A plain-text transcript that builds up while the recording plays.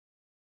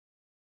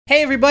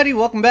Hey everybody,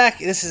 welcome back.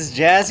 This is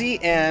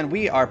Jazzy, and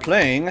we are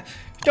playing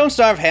Don't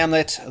Starve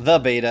Hamlet, the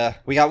beta.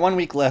 We got 1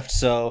 week left,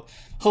 so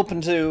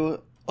hoping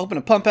to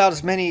pump out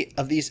as many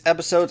of these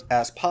episodes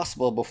as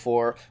possible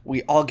before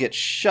we all get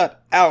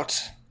shut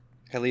out,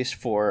 at least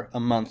for a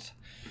month,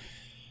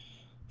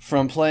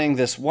 from playing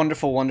this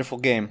wonderful, wonderful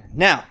game.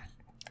 Now,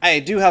 I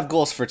do have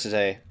goals for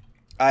today.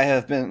 I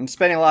have been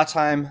spending a lot of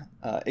time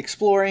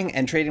exploring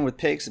and trading with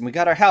pigs, and we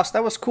got our house.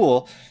 That was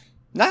cool.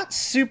 Not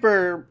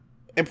super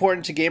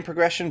important to game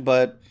progression,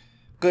 but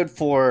good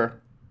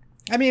for,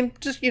 I mean,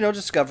 just,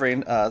 discovering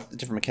the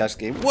different mechanics of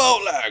the game.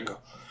 Whoa, lag!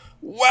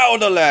 Wow,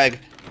 the lag!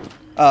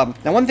 Now,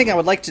 one thing I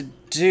would like to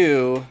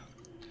do,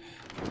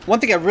 one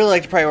thing I'd really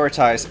like to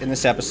prioritize in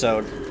this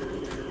episode,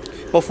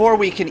 before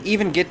we can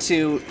even get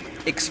to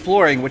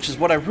exploring, which is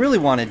what I really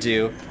want to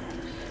do,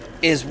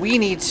 is we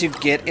need to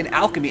get an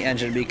alchemy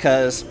engine,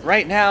 because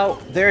right now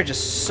there are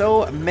just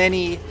so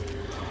many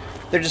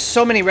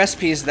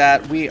recipes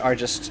that we are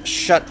just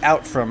shut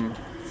out from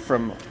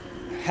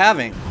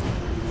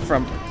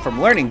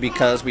learning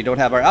because we don't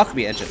have our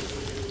alchemy engine.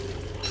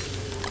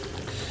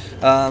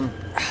 God,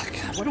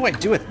 what do I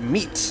do with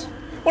meat?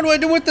 What do I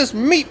do with this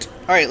meat?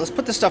 All right, let's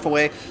put this stuff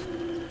away.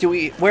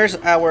 Where's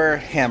our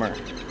hammer?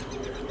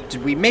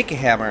 Did we make a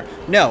hammer?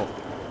 No.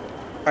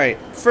 All right,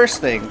 first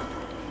thing,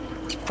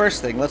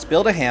 let's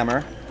build a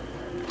hammer.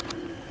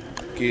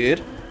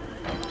 Good.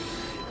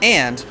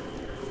 And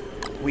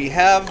we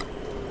have,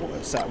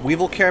 what's that?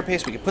 Weevil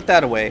carapace. We can put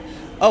that away.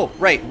 Oh,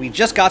 right. We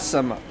just got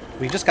some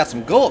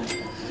gold,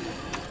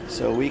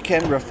 so we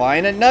can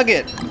refine a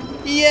nugget.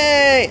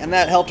 Yay! And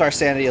that helped our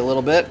sanity a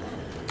little bit.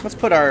 Let's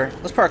put our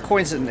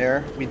coins in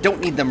there. We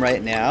don't need them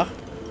right now.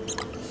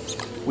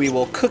 We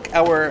will cook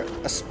our.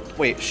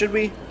 Wait, should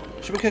we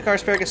cook our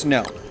asparagus?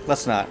 No,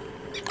 let's not.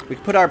 We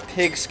can put our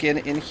pig skin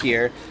in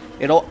here.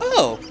 And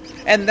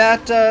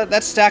that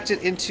stacked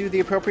it into the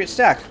appropriate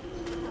stack.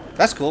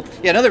 That's cool.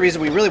 Yeah, another reason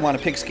we really want a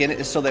pig skin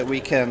is so that we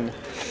can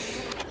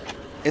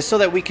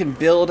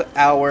build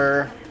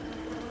our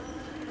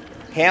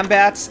ham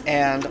bats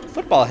and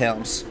football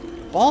helms.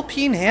 Ball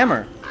peen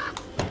hammer.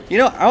 I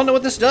don't know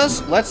what this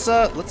does. Let's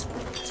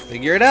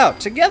figure it out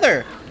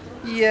together.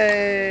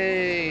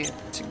 Yay!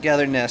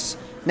 Togetherness.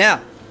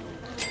 Now,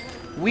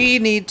 we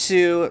need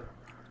to.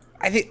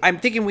 I'm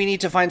thinking we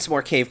need to find some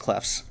more cave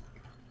clefts.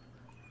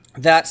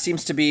 That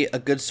seems to be a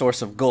good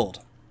source of gold.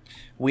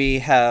 We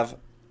have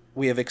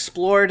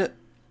explored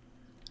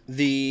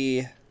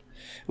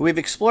We've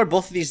explored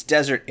both of these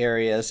desert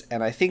areas,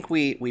 and I think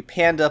we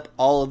panned up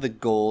all of the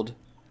gold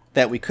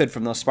that we could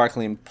from those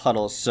sparkling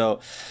puddles. So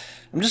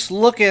I'm just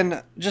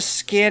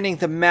scanning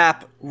the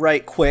map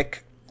right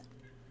quick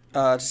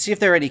to see if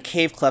there are any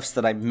cave clefts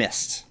that I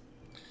missed.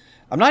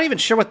 I'm not even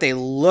sure what they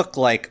look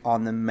like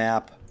on the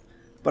map,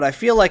 but I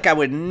feel like I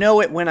would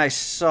know it when I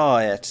saw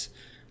it.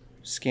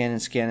 Scanning.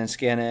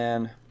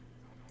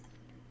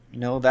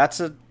 No, that's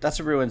a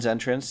ruins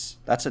entrance.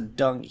 That's a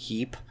dung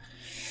heap.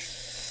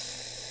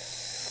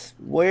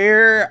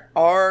 Where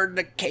are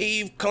the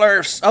cave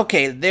clefts?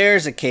 Okay,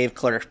 there's a cave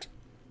cleft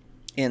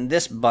in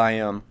this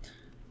biome.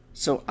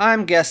 So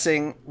I'm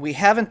guessing we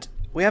haven't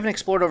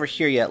explored over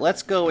here yet.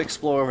 Let's go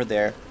explore over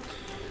there.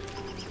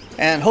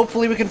 And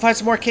hopefully we can find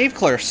some more cave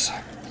clefts.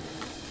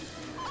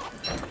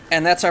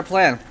 And that's our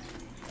plan.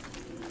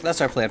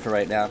 That's our plan for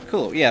right now.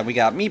 Cool. Yeah, we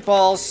got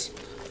meatballs.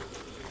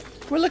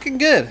 We're looking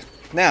good.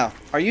 Now,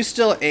 are you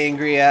still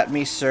angry at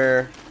me,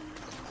 sir?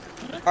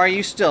 Are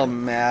you still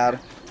mad?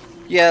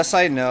 Yes,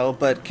 I know,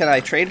 but can I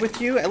trade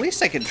with you? At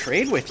least I can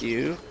trade with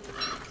you.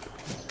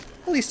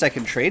 At least I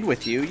can trade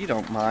with you. You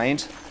don't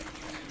mind.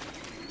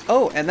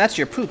 Oh, and that's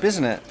your poop,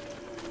 isn't it?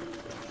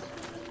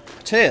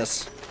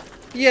 Tis.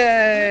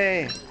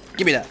 Yay!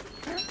 Give me that.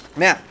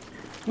 Now.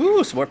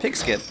 Ooh, some more pig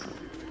skin.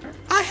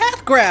 I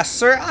have grass,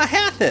 sir. I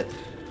have it.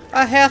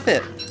 I have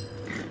it.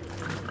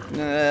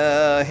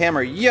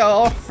 Hammer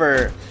yo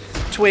for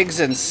twigs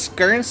and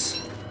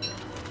skirts.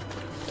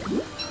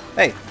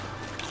 Hey.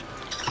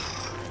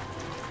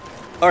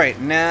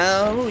 Alright,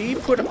 now we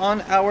put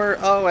on our...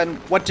 Oh, and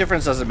what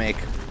difference does it make?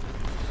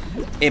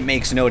 It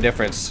makes no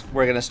difference.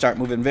 We're going to start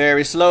moving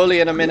very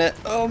slowly in a minute.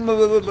 Oh,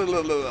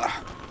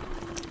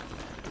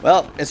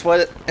 well, it's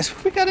what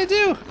we got to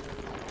do.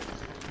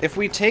 If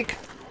we take...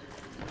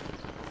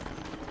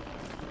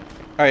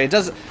 Alright,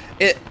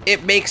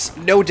 it makes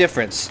no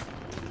difference.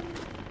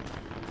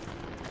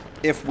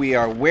 If we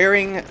are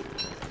wearing...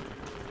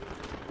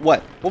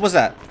 What? What was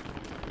that?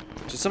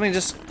 Did something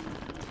just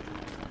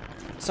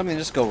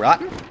go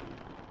rotten?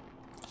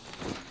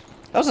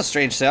 That was a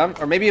strange sound.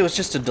 Or maybe it was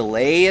just a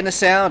delay in a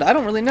sound. I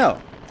don't really know.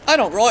 I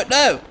don't right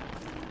know.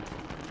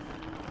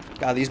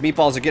 God, these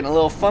meatballs are getting a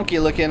little funky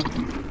looking.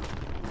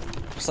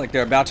 Looks like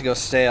they're about to go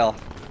stale.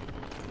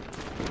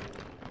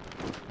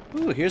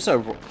 Ooh, here's a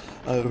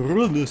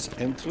ruinous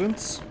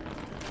entrance.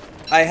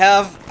 I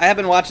have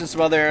been watching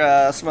some other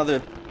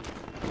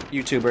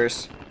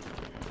YouTubers.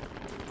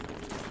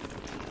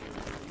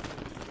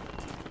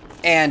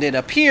 And it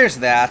appears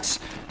that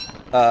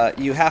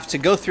you have to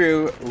go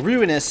through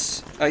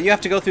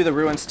the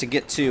ruins to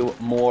get to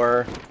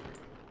more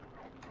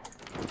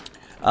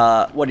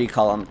what do you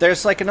call them?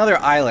 There's like another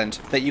island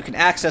that you can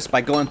access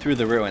by going through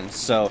the ruins.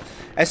 So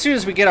as soon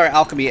as we get our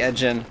alchemy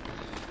engine,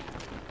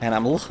 and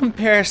I'm a little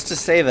embarrassed to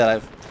say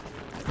that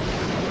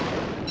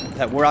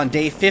we're on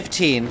day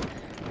 15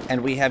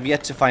 and we have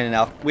yet to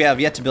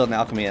build an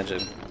alchemy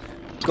engine.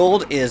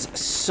 Gold is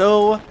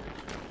so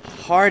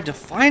hard to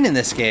find in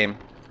this game.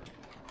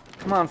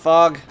 Come on,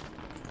 Fog.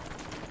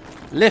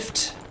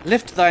 Lift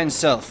thine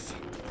self.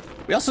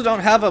 We also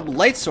don't have a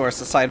light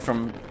source aside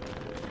from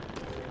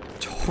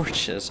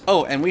torches.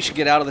 Oh, and we should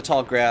get out of the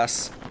tall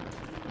grass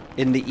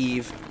in the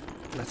eve.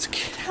 Let's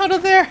get out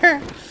of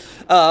there.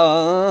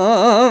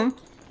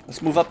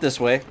 Let's move up this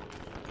way.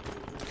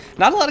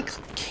 Not a lot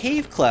of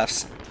cave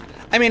clefts.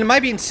 I mean, am I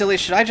being silly?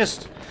 Should I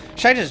just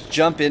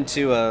jump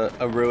into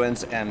a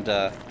ruins and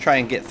try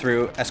and get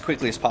through as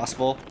quickly as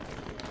possible?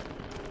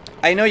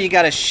 I know you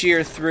gotta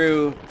shear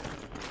through.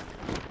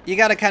 You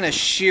gotta kind of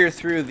shear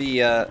through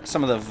the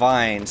some of the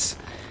vines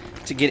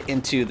to get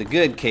into the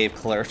good cave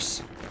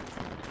clefts.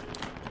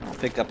 I'll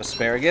pick up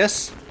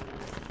asparagus.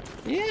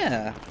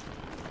 Yeah.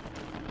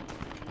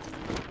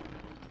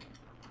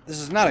 This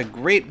is not a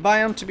great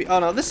biome to be. Oh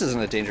no, this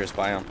isn't a dangerous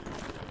biome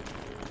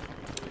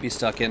to be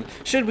stuck in.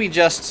 Should we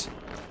just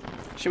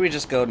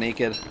go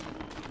naked?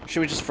 Should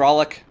we just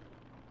frolic?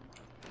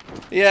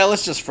 Yeah,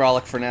 let's just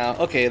frolic for now.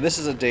 Okay, this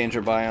is a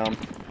danger biome.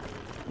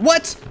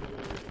 What?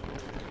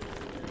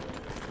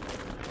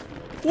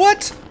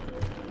 What?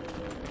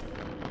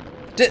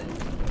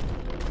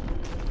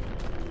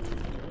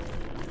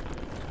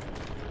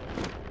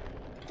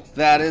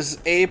 That is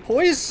a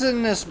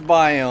poisonous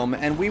biome,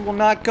 and we will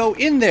not go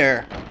in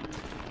there.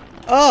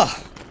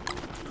 Ugh.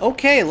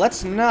 Okay,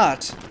 let's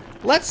not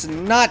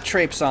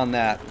traipse on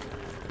that.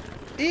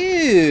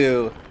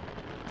 Ew.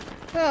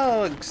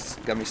 Oh,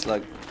 gummy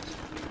slug.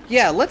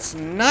 Yeah, let's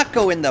not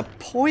go in the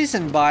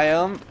poison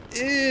biome.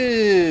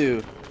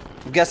 Ew.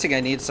 I'm guessing I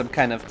need some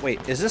kind of...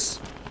 Wait, is this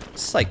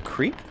like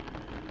creep?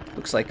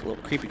 Looks like a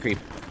little creepy creep.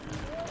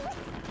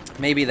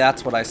 Maybe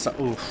that's what I saw.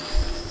 Oof.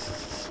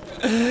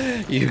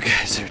 You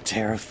guys are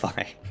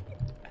terrifying.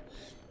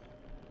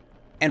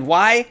 And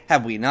why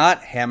have we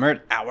not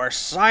hammered our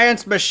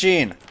science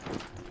machine?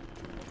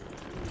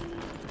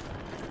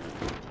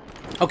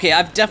 Okay,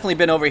 I've definitely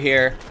been over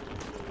here.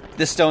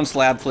 This stone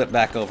slab flipped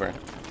back over.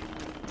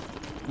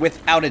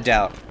 Without a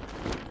doubt.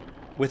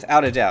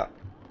 Without a doubt.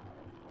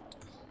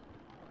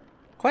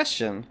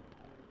 Question.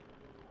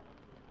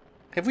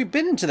 Have we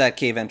been into that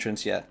cave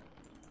entrance yet?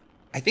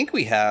 I think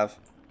we have.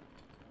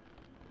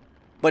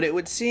 But it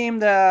would seem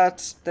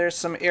that there's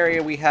some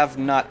area we have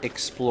not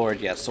explored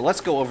yet. So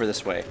let's go over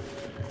this way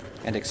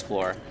and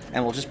explore.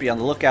 And we'll just be on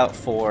the lookout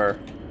for...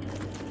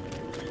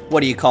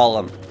 What do you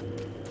call them?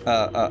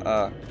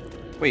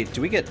 Wait,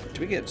 do we get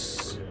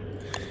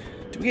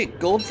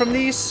gold from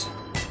these?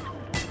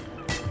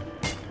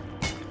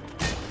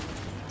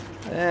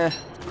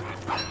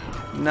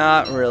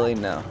 Not really,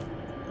 no.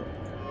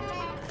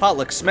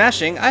 Potluck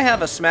smashing. I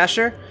have a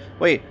smasher.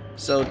 Wait,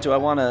 so do I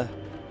want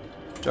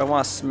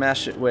to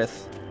smash it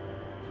with...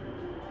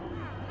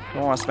 Do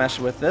I want to smash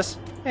it with this?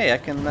 Hey, I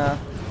can,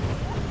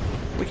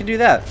 we can do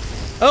that.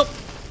 Oh!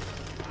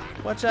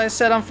 What did I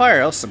set on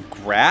fire? Oh, some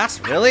grass?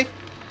 Really?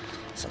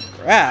 Some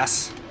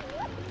grass?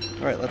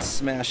 Alright, let's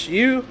smash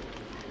you.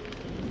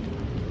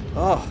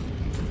 Oh.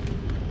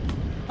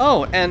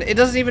 Oh, and it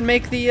doesn't even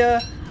make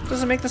the,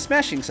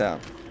 smashing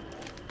sound.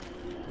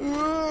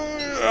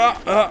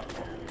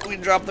 We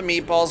dropped the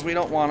meatballs. We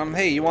don't want them.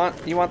 Hey, you want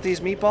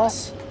these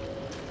meatballs?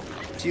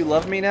 Do you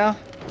love me now?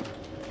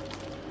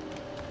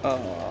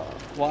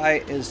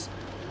 Why is...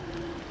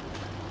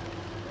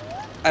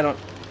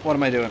 What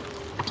am I doing?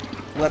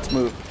 Let's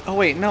move. Oh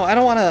wait, no, I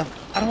don't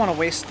wanna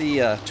waste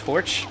the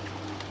torch.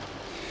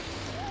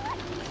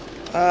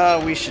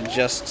 We should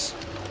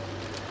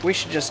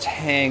just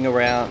hang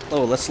around.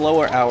 Oh, let's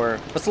lower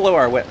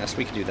our witness.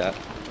 We can do that.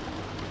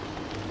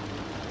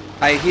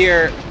 I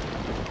hear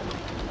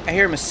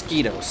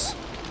mosquitoes.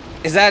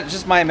 Is that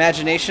just my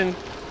imagination?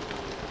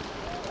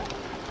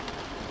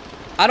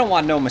 I don't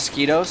want no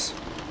mosquitoes.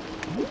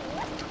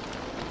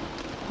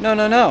 No,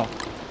 no, no.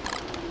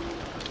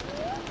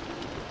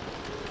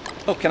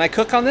 Oh, can I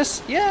cook on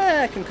this?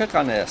 Yeah, I can cook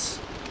on this.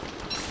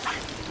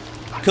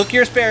 Cook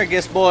your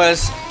asparagus,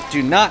 boys.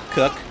 Do not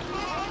cook.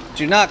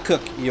 Do not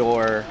cook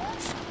your...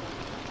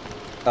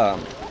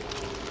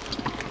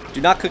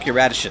 do not cook your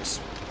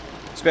radishes.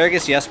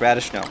 Asparagus, yes.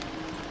 Radish, no.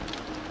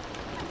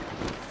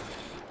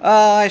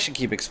 I should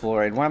keep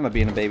exploring. Why am I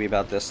being a baby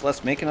about this?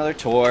 Let's make another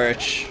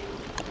torch.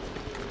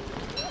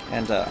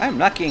 And I'm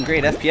not getting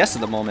great FPS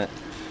at the moment.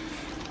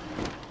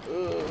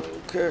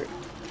 Okay.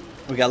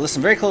 We gotta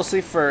listen very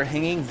closely for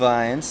hanging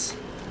vines.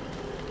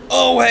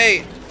 Oh,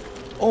 hey!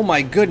 Oh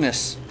my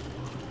goodness.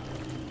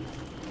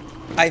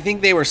 I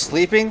think they were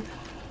sleeping.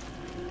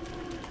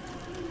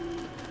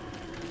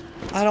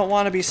 I don't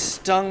want to be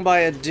stung by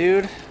a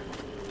dude.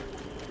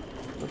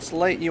 Let's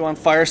light you on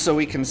fire so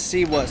we can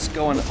see what's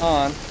going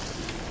on.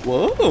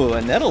 Whoa,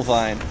 a nettle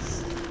vine.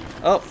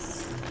 Oh,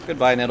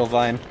 goodbye, nettle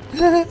vine.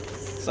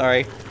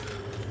 Sorry.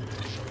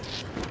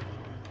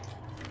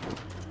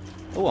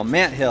 Oh, a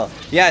mant hill.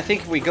 Yeah, I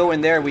think if we go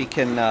in there, we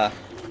can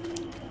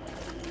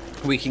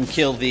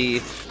kill the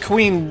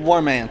queen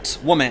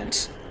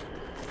womant,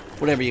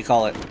 whatever you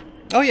call it.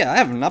 Oh yeah, I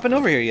have not been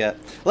over here yet.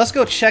 Let's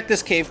go check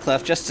this cave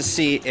cleft just to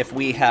see if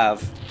we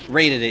have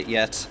raided it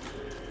yet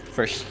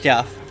for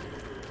stuff.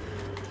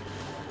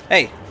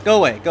 Hey, go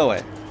away, go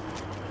away.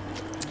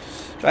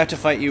 Do I have to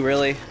fight you,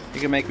 really?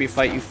 You can make me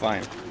fight you,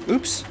 fine.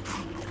 Oops.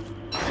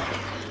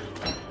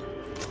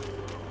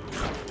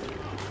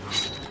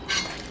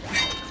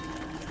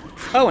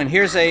 Oh, and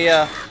here's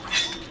a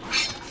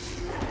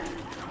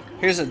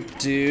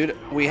dude.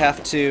 We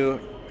have to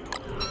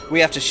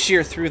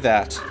shear through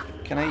that.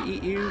 Can I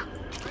eat you?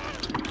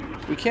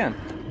 We can.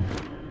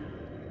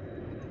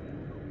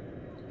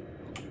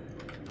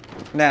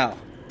 Now.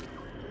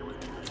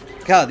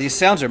 God, these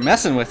sounds are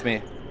messing with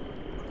me.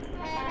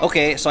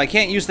 Okay, so I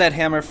can't use that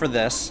hammer for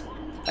this.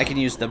 I can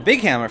use the big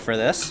hammer for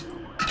this.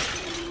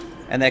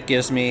 And that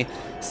gives me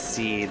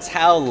seeds.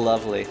 How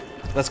lovely.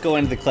 Let's go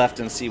into the cleft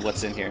and see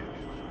what's in here.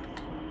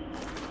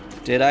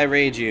 Did I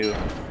raid you?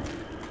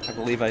 I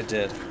believe I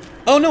did.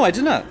 Oh no, I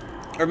did not.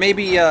 Or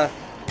maybe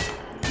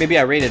maybe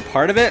I raided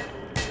part of it.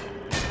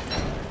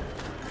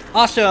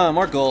 Awesome,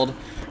 more gold.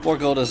 More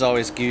gold is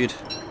always good.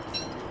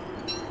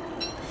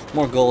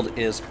 More gold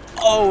is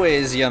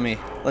always yummy.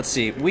 Let's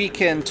see. We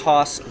can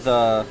toss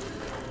the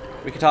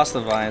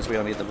vines. We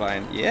don't need the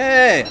vine.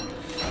 Yay!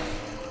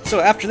 So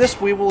after this,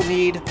 we will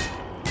need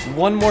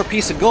one more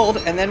piece of gold,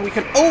 and then we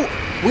can. Oh,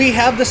 we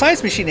have the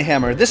science machine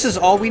hammer. This is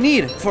all we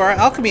need for our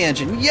alchemy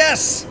engine.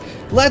 Yes!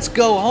 Let's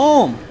go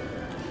home.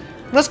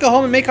 Let's go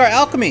home and make our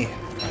alchemy.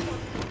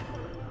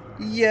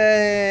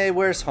 Yay!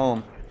 Where's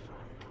home?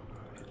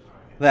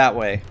 That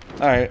way.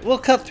 All right, we'll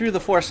cut through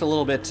the forest a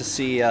little bit to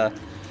see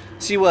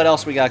what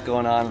else we got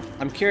going on.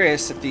 I'm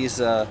curious if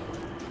these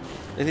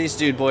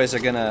dude boys are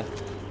gonna.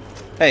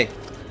 Hey,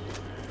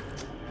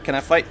 can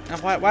I fight?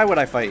 Why would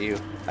I fight you?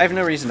 I have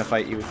no reason to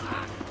fight you.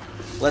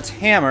 Let's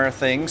hammer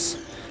things.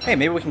 Hey,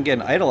 maybe we can get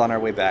an idol on our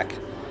way back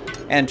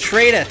and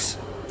trade it.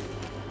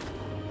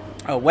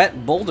 A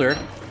wet boulder.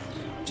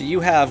 Do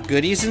you have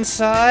goodies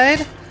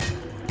inside?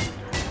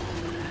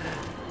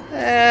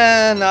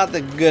 Not the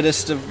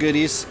goodest of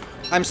goodies.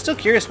 I'm still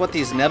curious what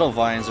these nettle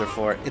vines are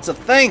for. It's a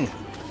thing.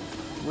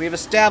 We've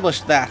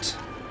established that.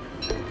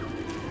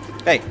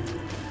 Hey.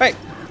 Hey.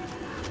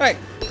 Hey.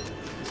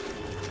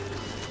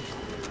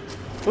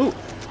 Ooh. Ooh.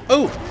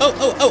 Oh,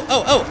 oh, oh,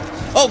 oh, oh.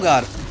 Oh,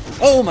 God.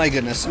 Oh, my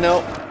goodness.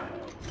 No.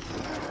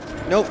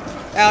 Nope.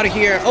 Out of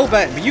here. Oh,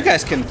 but you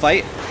guys can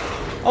fight.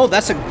 Oh,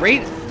 that's a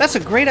great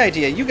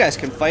idea. You guys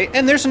can fight.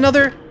 And there's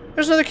another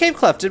cave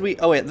cleft. Did we?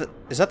 Oh, wait.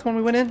 Is that the one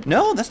we went in?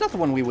 No, that's not the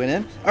one we went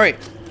in. All right.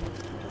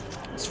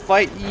 Let's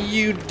fight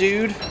you,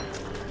 dude.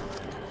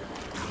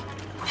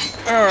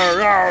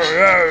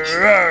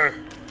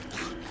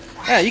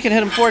 Yeah, you can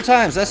hit him 4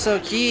 times. That's so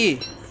key.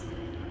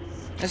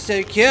 That's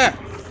so cute.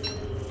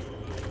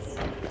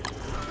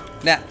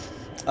 Now,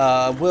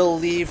 we'll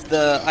leave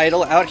the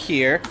idol out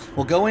here.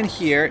 We'll go in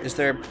here.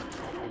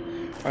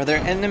 Are there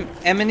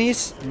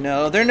enemies?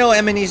 No, there are no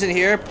enemies in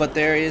here, but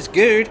there is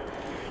good.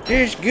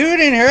 There's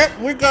good in here.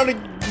 We're gonna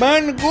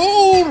mine the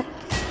gold,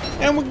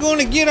 and we're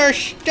gonna get our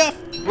stuff.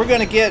 We're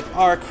gonna get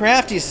our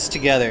crafties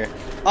together.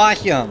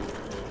 Awesome.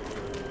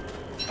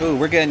 Ooh,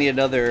 we're gonna need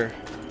another.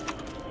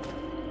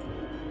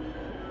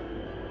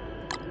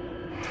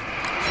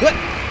 What?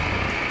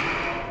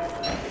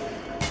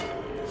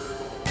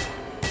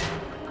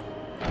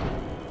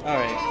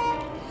 Alright.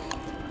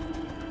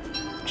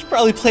 Should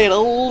probably play it a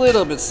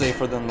little bit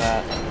safer than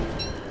that.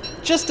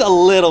 Just a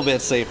little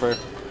bit safer.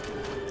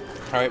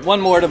 Alright,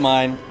 one more to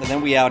mine, and then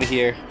we out of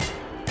here.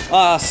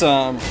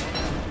 Awesome.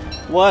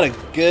 What a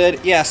good.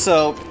 Yeah,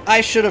 so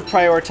I should have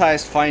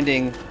prioritized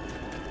finding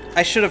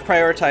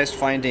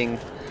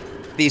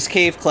these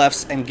cave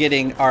clefts and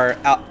getting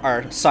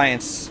our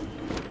science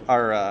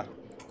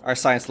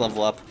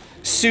level up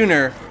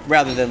sooner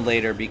rather than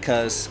later,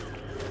 because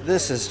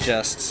this is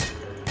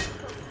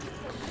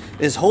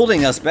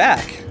holding us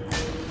back.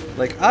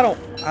 Like,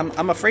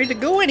 I'm afraid to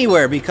go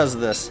anywhere because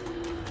of this.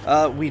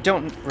 We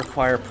don't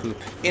require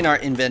poop in our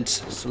invent,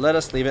 so let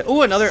us leave it.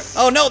 Oh, another.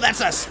 Oh no,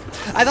 that's us.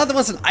 I thought there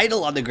was an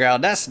idol on the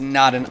ground. That's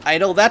not an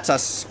idol. That's a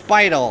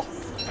spidle.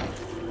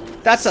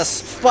 That's a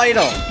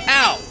spidle.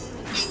 Ow.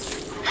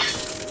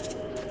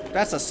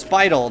 That's a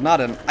spidle,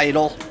 not an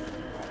idol.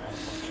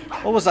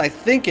 What was I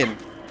thinking?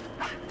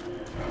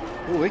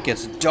 Ooh, it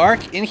gets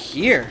dark in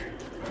here.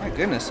 My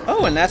goodness.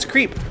 Oh, and that's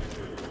creep.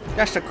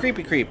 That's a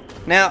creepy creep.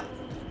 Now,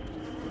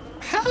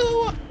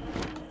 how?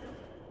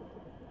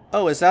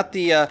 Oh, is that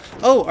the,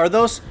 oh, are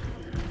those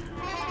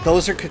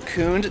are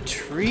cocooned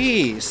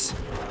trees.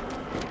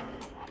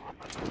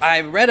 I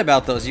read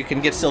about those. You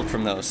can get silk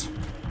from those.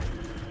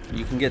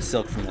 You can get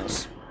silk from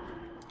those.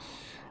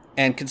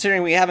 And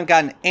considering we haven't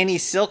gotten any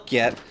silk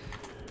yet,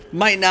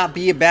 might not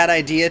be a bad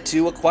idea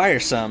to acquire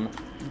some.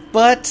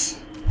 But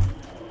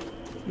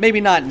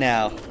maybe not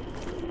now.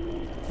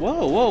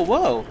 Whoa, whoa,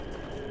 whoa.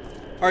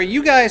 Are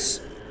you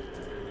guys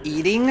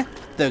eating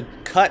the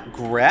cut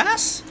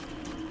grass?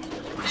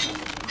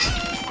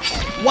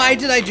 Why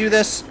did I do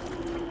this?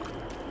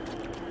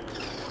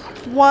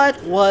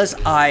 What was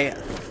I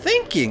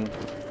thinking?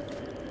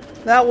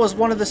 That was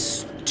one of the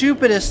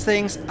stupidest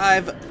things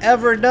I've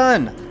ever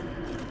done.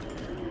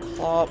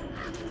 Claw.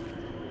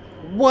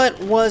 What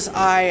was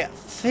I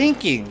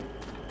thinking?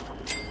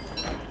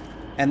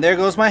 And there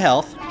goes my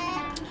health.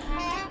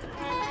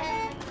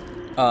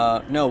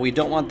 No, we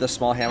don't want the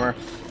small hammer.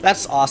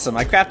 That's awesome.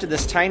 I crafted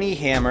this tiny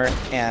hammer,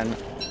 and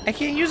I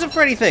can't use it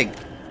for anything.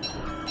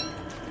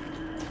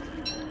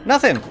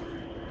 Nothing.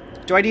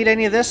 Do I need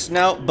any of this?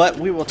 No, but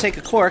we will take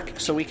a cork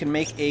so we can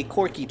make a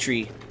corky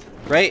tree.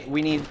 Right?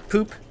 We need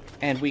poop,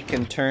 and we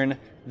can turn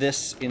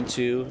this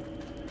into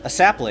a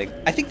sapling.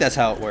 I think that's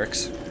how it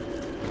works.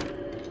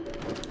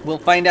 We'll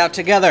find out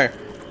together.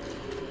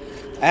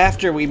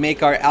 After we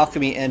make our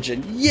alchemy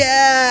engine.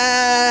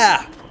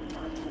 Yeah!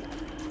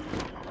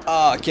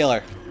 Oh,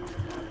 killer.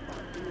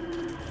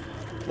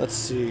 Let's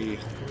see.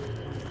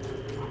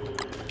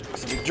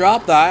 So we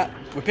drop that.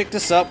 We pick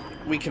this up.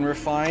 We can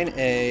refine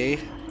a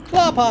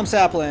claw palm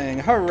sapling.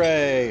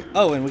 Hooray!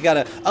 Oh, and we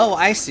gotta... Oh,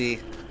 I see.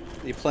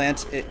 You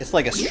plant... It's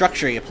like a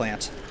structure you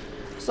plant.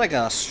 It's like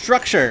a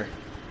structure.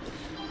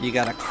 You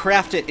gotta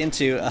craft it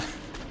into a...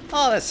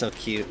 Oh, that's so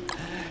cute.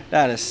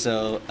 That is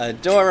so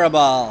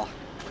adorable.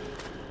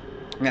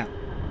 Now,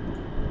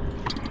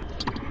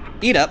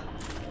 eat up.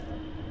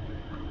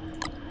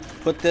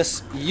 Put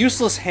this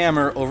useless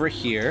hammer over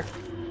here.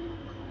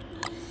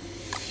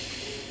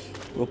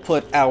 We'll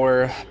put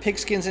our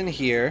pigskins in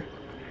here.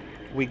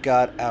 We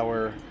got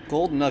our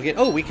gold nugget.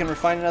 Oh, we can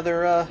refine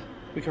another.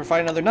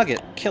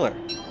 Nugget. Killer.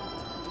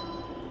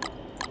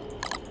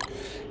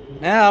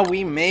 Now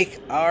we make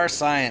our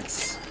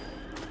science.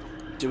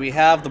 Do we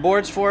have the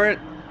boards for it?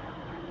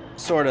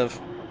 Sort of.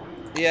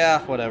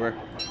 Yeah, whatever.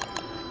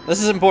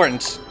 This is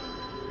important.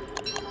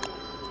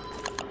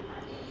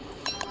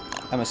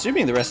 I'm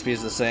assuming the recipe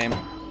is the same.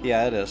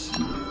 Yeah, it is.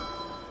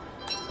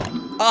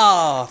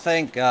 Oh,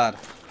 thank God.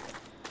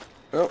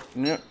 Oh,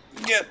 no.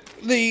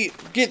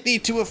 Get thee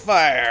to a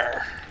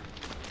fire.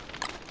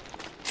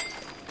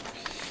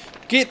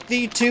 Get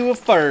thee to a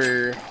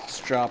fire.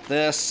 Let's drop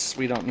this.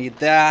 We don't need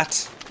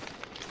that.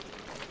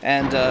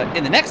 And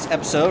in the next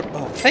episode,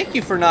 oh, thank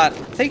you for not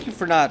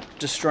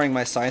destroying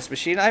my science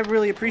machine. I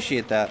really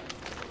appreciate that.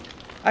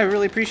 I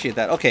really appreciate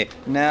that. Okay,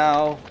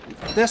 now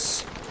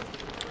this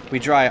we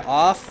dry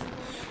off.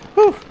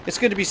 Whew, it's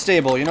good to be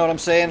stable, you know what I'm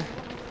saying?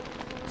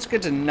 It's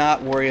good to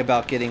not worry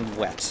about getting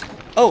wet.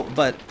 Oh,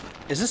 but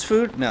is this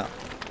food? No,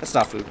 that's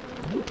not food.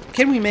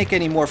 Can we make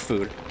any more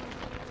food?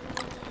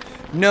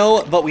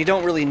 No, but we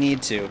don't really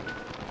need to.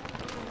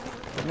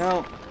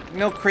 No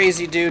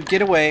crazy dude,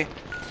 get away.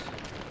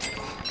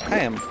 I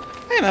am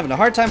having a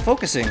hard time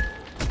focusing.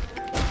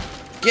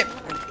 Get.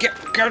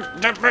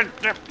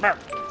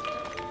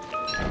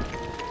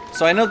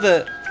 So I know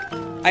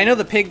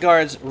the pig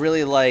guards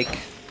really like,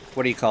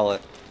 what do you call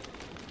it?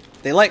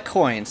 They like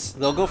coins.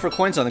 They'll go for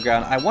coins on the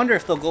ground. I wonder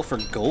if they'll go for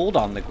gold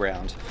on the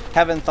ground.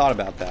 Haven't thought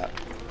about that.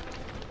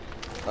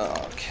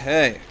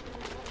 Okay.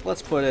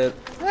 Let's put it...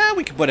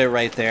 we can put it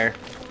right there.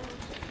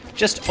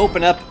 Just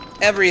open up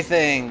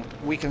everything.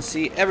 We can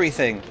see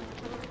everything.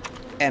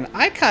 And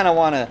I kind of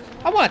want to...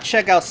 I want to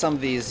check out some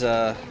of these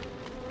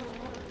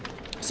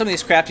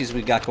crafties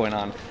we got going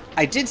on.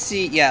 I did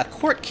see... Yeah,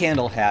 quart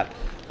candle hat.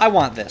 I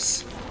want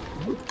this.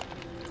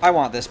 I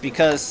want this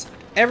because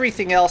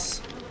everything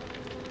else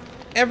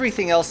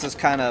is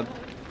kind of...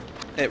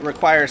 It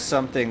requires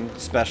something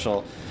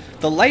special.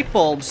 The light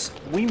bulbs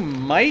we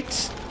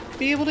might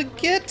be able to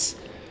get,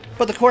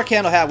 but the quart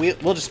candle hat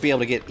we'll just be able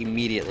to get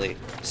immediately.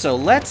 So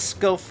let's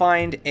go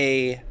find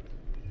a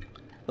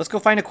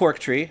cork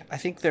tree. I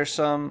think there's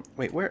some...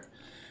 Wait,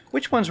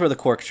 which ones were the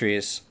cork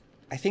trees?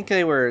 I think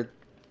they were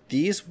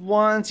these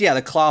ones. Yeah,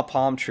 the claw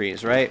palm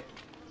trees, right?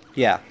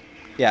 Yeah,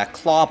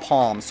 claw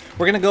palms.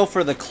 We're gonna go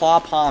for the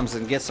claw palms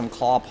and get some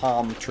claw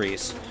palm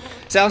trees.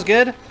 Sounds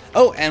good?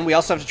 Oh, and we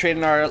also have to trade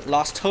in our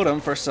lost totem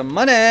for some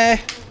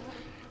money.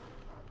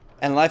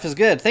 And life is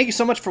good. Thank you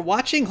so much for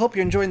watching. Hope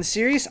you're enjoying the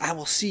series. I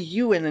will see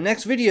you in the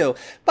next video.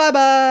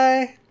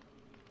 Bye-bye.